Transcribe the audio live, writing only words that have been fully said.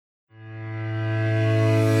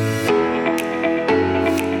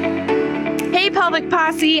pelvic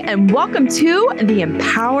posse, and welcome to the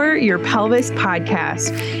Empower Your Pelvis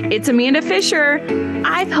podcast. It's Amanda Fisher.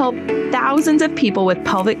 I've helped thousands of people with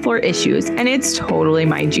pelvic floor issues, and it's totally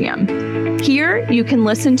my jam. Here, you can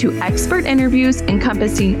listen to expert interviews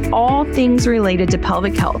encompassing all things related to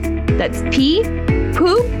pelvic health. That's pee,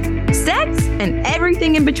 poop, sex, and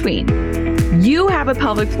everything in between. You have a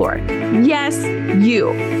pelvic floor. Yes, you.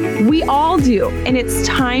 We all do. And it's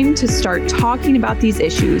time to start talking about these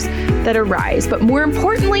issues that arise, but more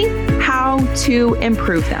importantly, how to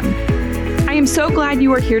improve them. I am so glad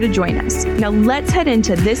you are here to join us. Now let's head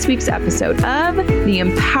into this week's episode of the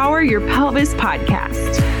Empower Your Pelvis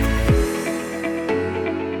podcast.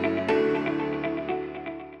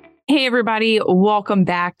 Hey, everybody. Welcome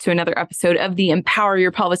back to another episode of the Empower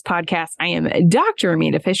Your Pelvis podcast. I am Dr.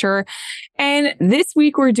 Amanda Fisher, and this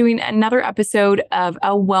week we're doing another episode of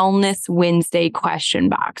a Wellness Wednesday question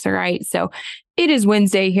box. All right. So it is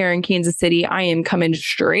Wednesday here in Kansas City. I am coming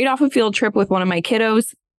straight off a field trip with one of my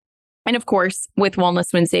kiddos. And of course, with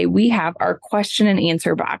Wellness Wednesday, we have our question and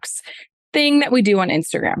answer box thing that we do on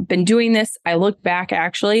Instagram. Been doing this, I look back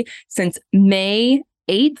actually, since May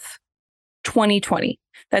 8th, 2020.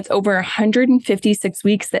 That's over 156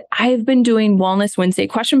 weeks that I've been doing Wellness Wednesday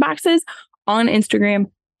question boxes on Instagram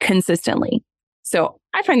consistently. So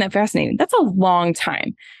I find that fascinating. That's a long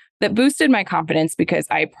time. That boosted my confidence because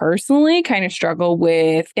I personally kind of struggle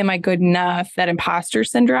with, am I good enough? That imposter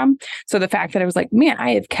syndrome. So the fact that I was like, man,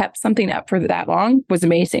 I have kept something up for that long was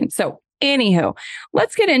amazing. So anywho,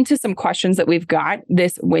 let's get into some questions that we've got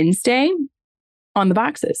this Wednesday on the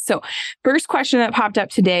boxes. So first question that popped up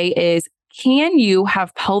today is, can you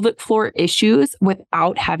have pelvic floor issues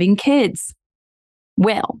without having kids?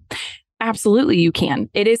 Well, absolutely you can.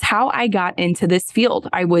 It is how I got into this field.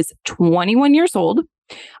 I was 21 years old.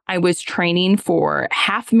 I was training for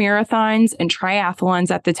half marathons and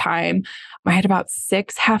triathlons at the time. I had about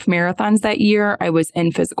 6 half marathons that year. I was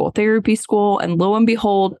in physical therapy school, and lo and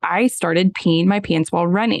behold, I started peeing my pants while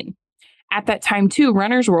running. At that time too,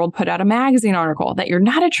 Runner's World put out a magazine article that you're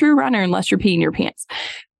not a true runner unless you're peeing your pants.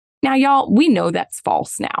 Now, y'all, we know that's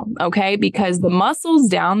false now, okay? Because the muscles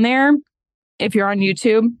down there, if you're on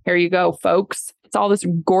YouTube, here you go, folks. It's all this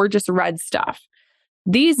gorgeous red stuff.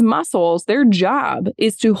 These muscles, their job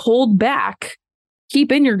is to hold back,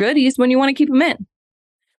 keep in your goodies when you want to keep them in.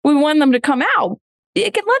 When we want them to come out,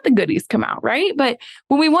 it can let the goodies come out, right? But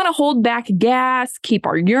when we want to hold back gas, keep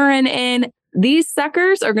our urine in, these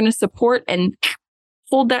suckers are going to support and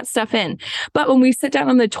hold that stuff in. But when we sit down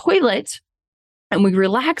on the toilet, and we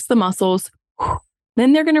relax the muscles,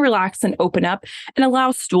 then they're going to relax and open up and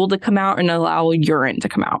allow stool to come out and allow urine to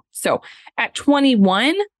come out. So at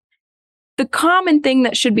 21, the common thing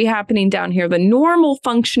that should be happening down here, the normal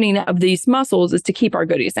functioning of these muscles is to keep our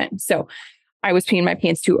goodies in. So I was peeing my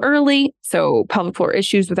pants too early. So pelvic floor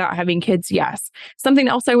issues without having kids, yes. Something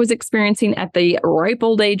else I was experiencing at the ripe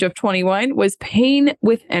old age of 21 was pain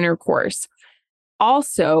with intercourse.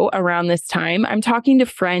 Also, around this time, I'm talking to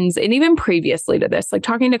friends, and even previously to this, like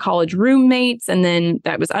talking to college roommates, and then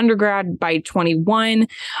that was undergrad. By 21,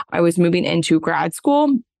 I was moving into grad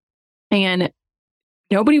school, and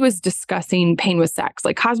nobody was discussing pain with sex.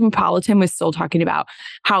 Like Cosmopolitan was still talking about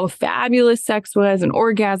how fabulous sex was and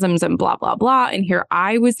orgasms and blah, blah, blah. And here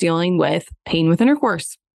I was dealing with pain with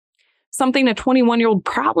intercourse. Something a 21-year-old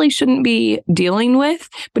probably shouldn't be dealing with.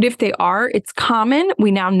 But if they are, it's common.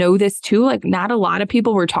 We now know this too. Like not a lot of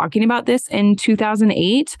people were talking about this in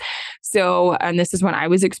 2008. So, and this is when I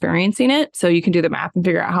was experiencing it. So you can do the math and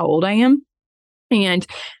figure out how old I am. And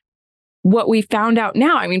what we found out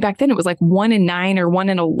now, I mean, back then it was like 1 in 9 or 1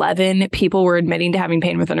 in 11 people were admitting to having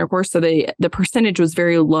pain with intercourse. So the percentage was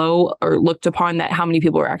very low, or looked upon that how many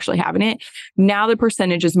people were actually having it. Now the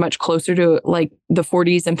percentage is much closer to like the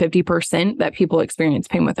 40s and 50% that people experience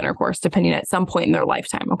pain with intercourse, depending at some point in their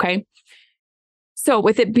lifetime. Okay. So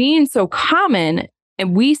with it being so common,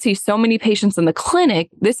 and we see so many patients in the clinic,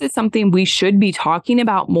 this is something we should be talking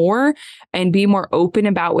about more and be more open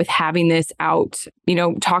about with having this out,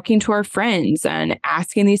 talking to our friends and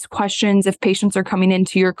asking these questions if patients are coming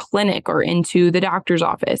into your clinic or into the doctor's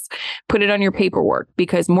office. Put it on your paperwork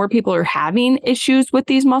because more people are having issues with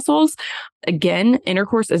these muscles. Again,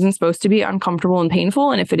 intercourse isn't supposed to be uncomfortable and painful.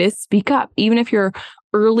 And if it is, speak up. Even if you're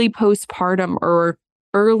early postpartum or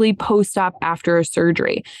early post-op after a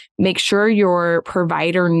surgery. Make sure your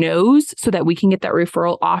provider knows so that we can get that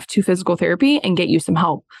referral off to physical therapy and get you some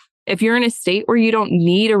help. If you're in a state where you don't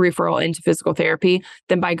need a referral into physical therapy,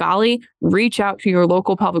 then by golly, reach out to your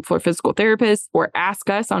local pelvic floor physical therapist or ask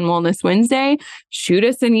us on Wellness Wednesday, shoot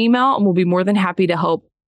us an email, and we'll be more than happy to help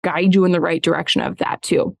guide you in the right direction of that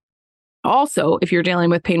too. Also, if you're dealing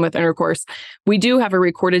with pain with intercourse, we do have a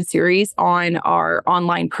recorded series on our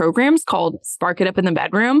online programs called Spark It Up in the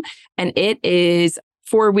Bedroom. And it is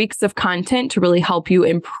 4 weeks of content to really help you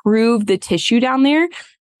improve the tissue down there.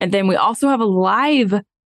 And then we also have a live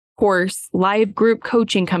course, live group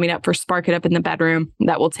coaching coming up for Spark It Up in the Bedroom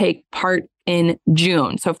that will take part in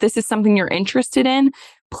June. So if this is something you're interested in,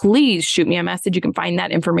 please shoot me a message. You can find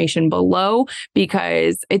that information below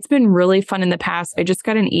because it's been really fun in the past. I just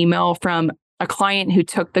got an email from a client who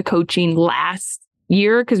took the coaching last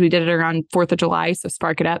year because we did it around 4th of July. So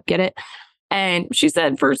Spark It Up, get it? And she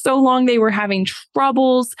said for so long they were having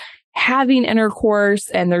troubles having intercourse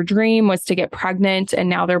and their dream was to get pregnant. And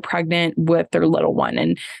now they're pregnant with their little one.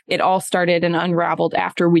 And it all started and unraveled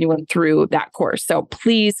after we went through that course. So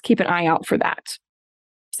please keep an eye out for that.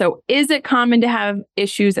 So is it common to have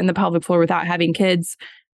issues in the pelvic floor without having kids?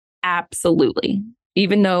 Absolutely.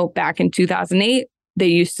 Even though back in 2008, they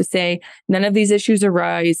used to say none of these issues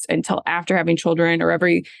arise until after having children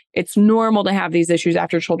it's normal to have these issues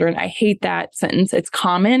after children. I hate that sentence. It's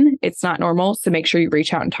common. It's not normal. So make sure you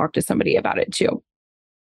reach out and talk to somebody about it too.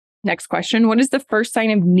 Next question. What is the first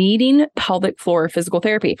sign of needing pelvic floor physical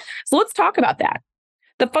therapy? So let's talk about that.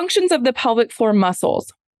 The functions of the pelvic floor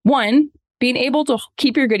muscles. 1, being able to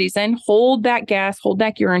keep your goodies in, hold back gas, hold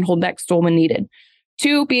back urine, hold back stool when needed.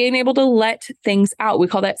 2, being able to let things out. We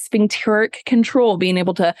call that sphincteric control, being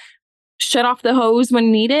able to shut off the hose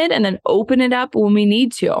when needed and then open it up when we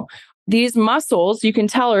need to. These muscles, you can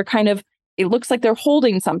tell, are kind of, it looks like they're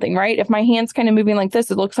holding something, right? If my hand's kind of moving like this,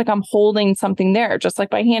 it looks like I'm holding something there, just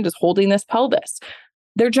like my hand is holding this pelvis.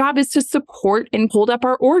 Their job is to support and hold up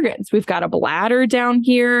our organs. We've got a bladder down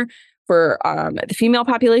here. For the female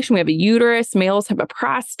population, we have a uterus. Males have a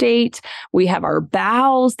prostate. We have our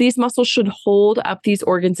bowels. These muscles should hold up these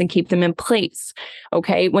organs and keep them in place.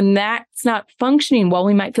 Okay. When that's not functioning well,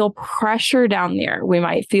 we might feel pressure down there. We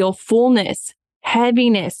might feel fullness,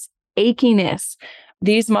 heaviness, achiness.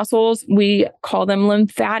 These muscles, we call them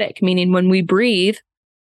lymphatic, meaning when we breathe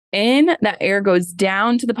in, that air goes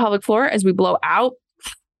down to the pelvic floor. As we blow out,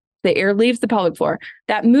 the air leaves the pelvic floor.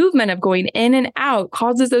 That movement of going in and out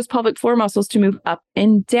causes those pelvic floor muscles to move up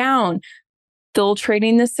and down,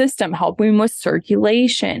 filtrating the system, helping with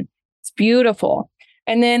circulation. It's beautiful.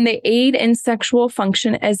 And then they aid in sexual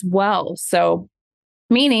function as well. So,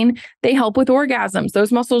 meaning they help with orgasms.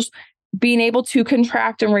 Those muscles being able to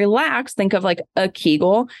contract and relax, think of like a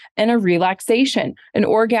Kegel and a relaxation. An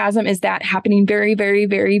orgasm is that happening very, very,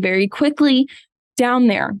 very, very quickly down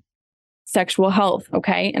there. Sexual health.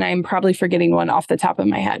 Okay. And I'm probably forgetting one off the top of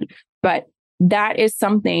my head, but that is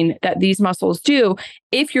something that these muscles do.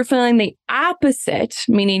 If you're feeling the opposite,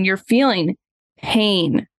 meaning you're feeling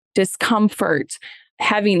pain, discomfort,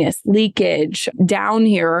 heaviness, leakage down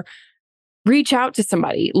here, reach out to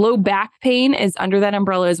somebody. Low back pain is under that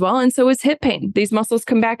umbrella as well. And so is hip pain. These muscles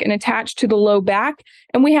come back and attach to the low back.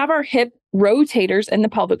 And we have our hip rotators in the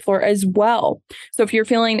pelvic floor as well. So if you're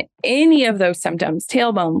feeling any of those symptoms,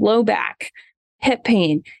 tailbone, low back, hip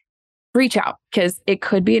pain, reach out because it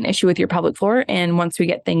could be an issue with your pelvic floor. And once we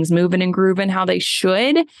get things moving and grooving how they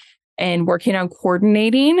should and working on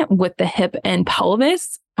coordinating with the hip and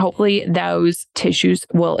pelvis, hopefully those tissues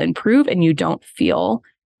will improve and you don't feel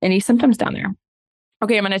any symptoms down there.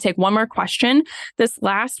 Okay, I'm going to take one more question. This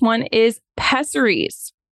last one is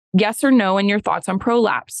pessaries. Yes or no, and your thoughts on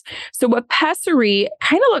prolapse. So a pessary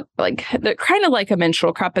kind of look like they're kind of like a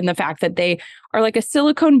menstrual cup in the fact that they are like a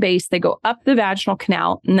silicone base. They go up the vaginal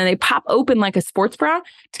canal and then they pop open like a sports bra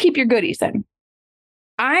to keep your goodies in.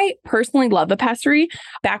 I personally love a pessary.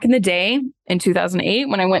 Back in the day, in 2008,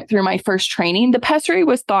 when I went through my first training, the pessary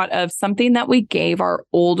was thought of something that we gave our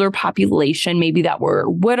older population, maybe that were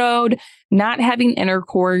widowed, not having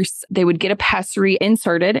intercourse. They would get a pessary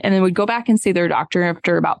inserted and then would go back and see their doctor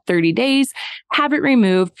after about 30 days, have it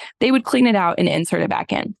removed. They would clean it out and insert it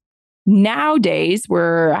back in. Nowadays,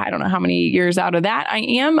 I don't know how many years out of that I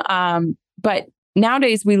am, but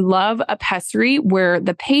nowadays, we love a pessary where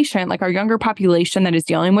the patient, like our younger population that is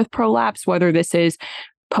dealing with prolapse, whether this is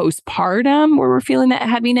postpartum where we're feeling that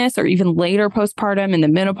heaviness or even later postpartum in the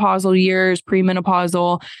menopausal years,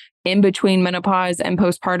 premenopausal, in between menopause and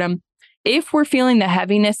postpartum. If we're feeling the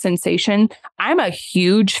heaviness sensation, I'm a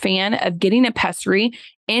huge fan of getting a pessary,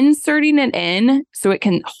 inserting it in so it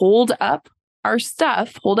can hold up our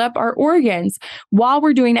stuff, hold up our organs while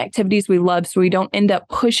we're doing activities we love so we don't end up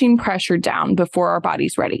pushing pressure down before our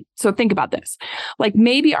body's ready. So think about this. Like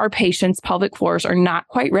maybe our patients' pelvic floors are not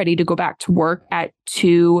quite ready to go back to work at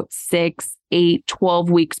 2, 6, 8,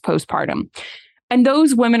 12 weeks postpartum. And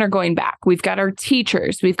those women are going back. We've got our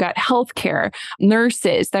teachers, we've got healthcare,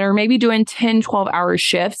 nurses that are maybe doing 10, 12-hour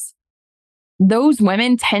shifts. those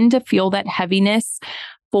women tend to feel that heaviness,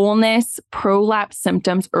 fullness, prolapse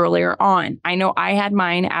symptoms earlier on. I know I had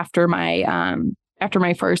mine after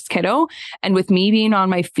my first kiddo. And with me being on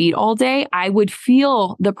my feet all day, I would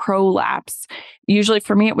feel the prolapse. Usually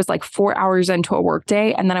for me, it was like 4 hours into a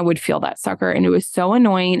workday, and then I would feel that sucker. And it was so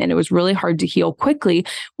annoying, and it was really hard to heal quickly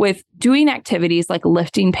with doing activities like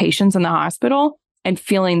lifting patients in the hospital and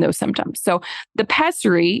feeling those symptoms. So the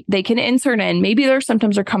pessary, they can insert in, maybe their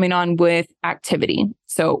symptoms are coming on with activity.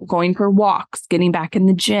 So going for walks, getting back in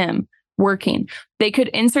the gym, working. They could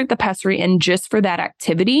insert the pessary in just for that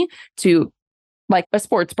activity, to like a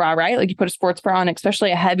sports bra, right? Like you put a sports bra on,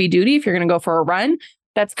 especially a heavy duty, if you're going to go for a run,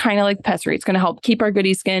 that's kind of like the pessary. It's going to help keep our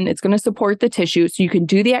goodie skin. It's going to support the tissue so you can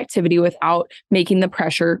do the activity without making the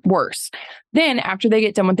pressure worse. Then after they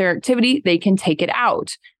get done with their activity, they can take it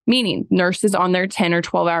out, meaning nurses on their 10 or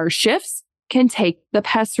 12-hour shifts can take the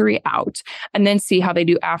pessary out and then see how they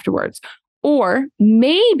do afterwards. Or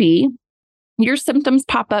maybe your symptoms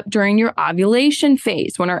pop up during your ovulation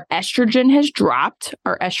phase when our estrogen has dropped.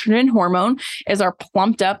 Our estrogen hormone is our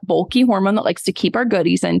plumped up, bulky hormone that likes to keep our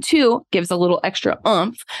goodies in too, gives a little extra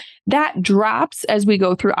oomph. That drops as we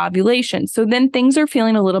go through ovulation. So then things are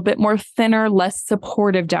feeling a little bit more thinner, less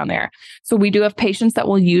supportive down there. So we do have patients that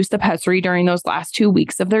will use the pessary during those last 2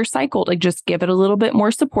 weeks of their cycle to just give it a little bit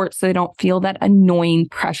more support so they don't feel that annoying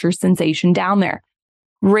pressure sensation down there.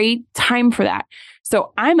 Great time for that.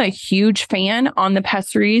 So I'm a huge fan on the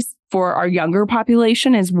pessaries for our younger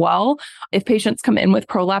population as well. If patients come in with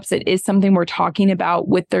prolapse, it is something we're talking about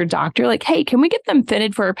with their doctor. Like, hey, can we get them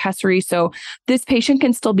fitted for a pessary so this patient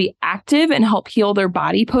can still be active and help heal their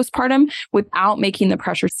body postpartum without making the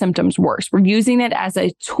pressure symptoms worse? We're using it as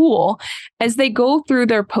a tool as they go through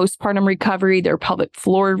their postpartum recovery, their pelvic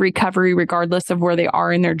floor recovery, regardless of where they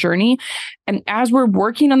are in their journey. And as we're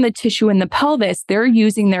working on the tissue in the pelvis, they're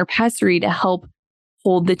using their pessary to help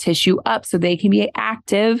hold the tissue up so they can be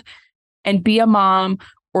active and be a mom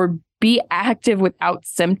or be active without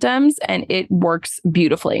symptoms. And it works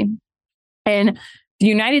beautifully. And the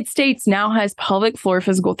United States now has pelvic floor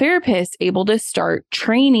physical therapists able to start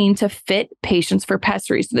training to fit patients for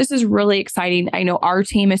pessary. So this is really exciting. I know our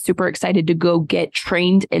team is super excited to go get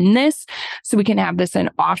trained in this so we can have this in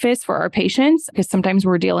office for our patients, because sometimes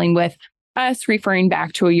we're dealing with us referring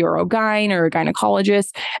back to a urogyn or a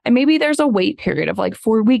gynecologist. And maybe there's a wait period of like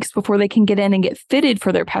 4 weeks before they can get in and get fitted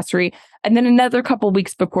for their pessary. And then another couple of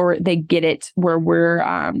weeks before they get it, where we're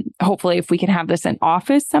hopefully, if we can have this in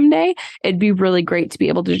office someday, it'd be really great to be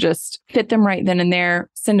able to just fit them right then and there,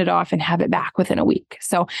 send it off and have it back within a week.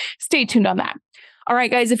 So stay tuned on that. All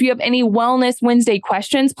right, guys, if you have any Wellness Wednesday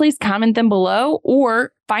questions, please comment them below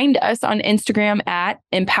or find us on Instagram at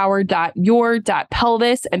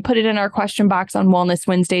empower.your.pelvis and put it in our question box on Wellness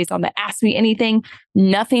Wednesdays on the Ask Me Anything.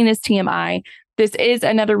 Nothing is TMI. This is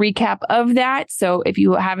another recap of that. So if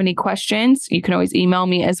you have any questions, you can always email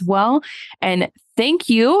me as well. And thank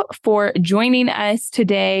you for joining us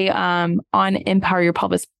today on Empower Your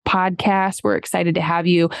Pelvis podcast. We're excited to have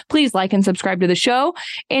you. Please like and subscribe to the show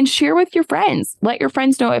and share with your friends. Let your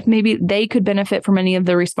friends know if maybe they could benefit from any of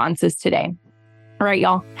the responses today. All right,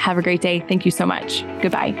 y'all. Have a great day. Thank you so much.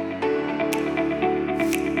 Goodbye.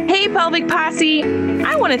 Hey, Pelvic Posse.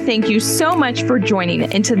 I want to thank you so much for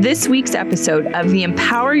joining into this week's episode of the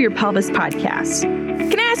Empower Your Pelvis podcast.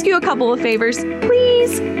 Can I ask you a couple of favors,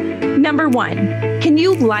 please? Number one, can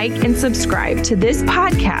you like and subscribe to this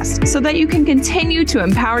podcast so that you can continue to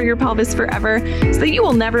empower your pelvis forever so that you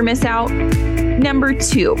will never miss out? Number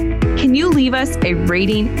two, can you leave us a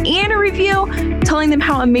rating and a review telling them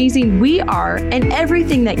how amazing we are and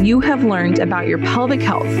everything that you have learned about your pelvic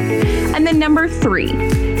health? And then number three,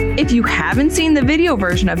 if you haven't seen the video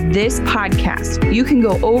version of this podcast, you can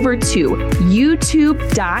go over to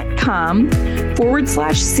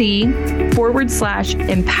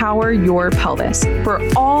youtube.com/C/empower your pelvis for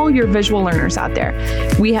all your visual learners out there.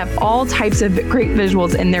 We have all types of great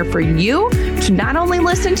visuals in there for you to not only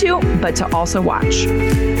listen to, but to also watch.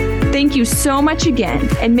 Thank you so much again,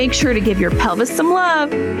 and make sure to give your pelvis some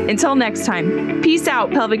love. Until next time, peace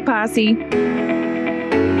out, Pelvic Posse.